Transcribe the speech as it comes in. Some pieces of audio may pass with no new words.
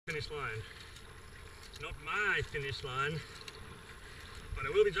finish line. Not my finish line, but I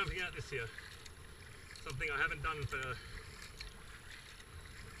will be jumping out this year. Something I haven't done for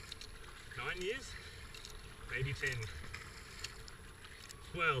 9 years, maybe 10.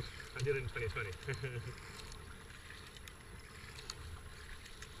 Well, I did it in 2020.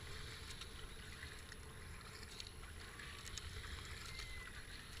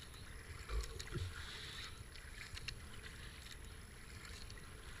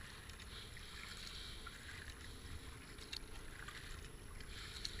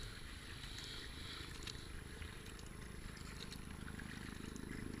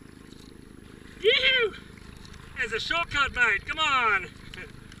 Yoo-hoo! There's a shortcut, mate, come on!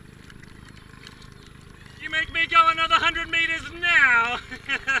 You make me go another 100 meters now!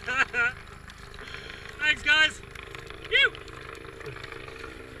 Thanks, guys! You!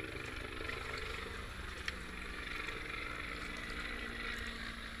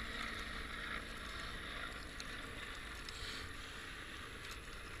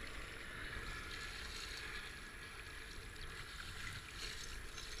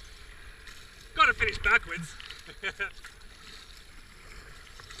 Gotta finish backwards. Yeah,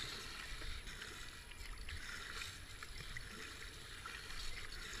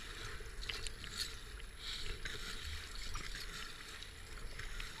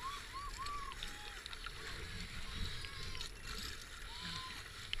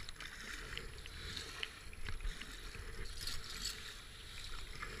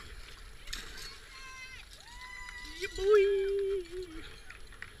 boy!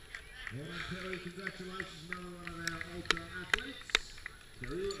 Well, congratulations, another one of our ultra athletes,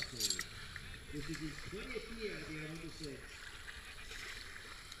 thru. This is his 20th year at the Avon descent.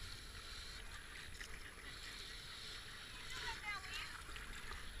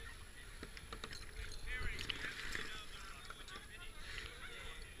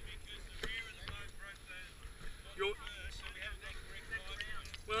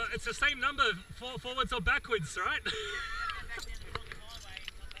 Well, it's the same number, forwards or backwards, right?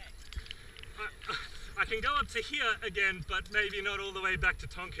 I can go up to here again, but maybe not all the way back to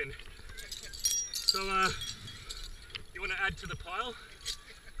Tonkin. So, you want to add to the pile?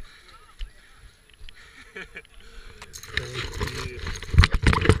 Thank you.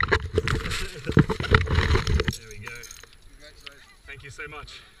 There we go. Thank you so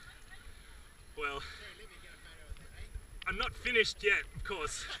much. Well, I'm not finished yet, of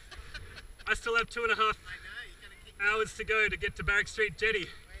course. I still have 2.5 hours to go to get to Barrack Street Jetty.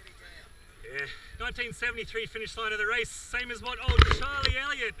 Yeah, 1973 finish line of the race, same as what old Charlie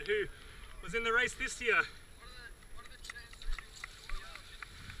Elliott, who was in the race this year.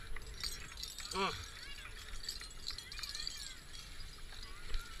 Oh.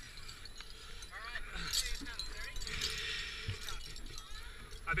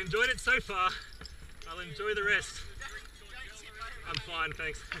 I've enjoyed it so far. I'll enjoy the rest. I'm fine,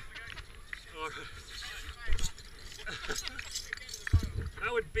 thanks. All right.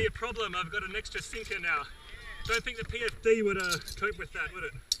 That would be a problem. I've got an extra sinker now. Don't think the PFD would cope with that, would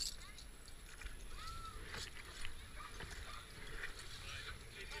it?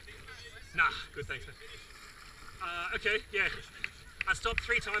 Nah, good, thanks. Okay, yeah. I stopped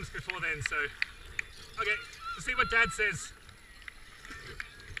 3 times before then, so... Okay, we'll see what Dad says.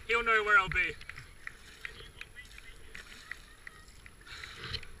 He'll know where I'll be.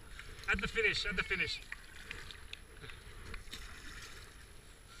 At the finish, at the finish.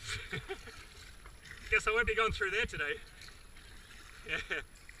 Guess I won't be going through there today. Yeah.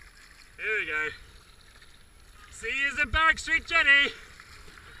 Here we go. See you at Barrack Street Jetty.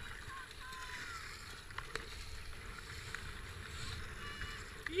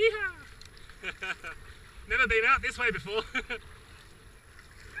 Yeah. Never been out this way before.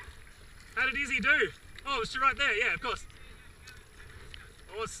 How did Izzy do? Oh, was she right there? Yeah, of course.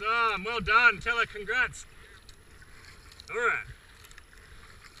 Awesome. Well done. Tell her congrats. All right.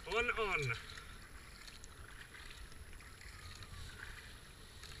 On.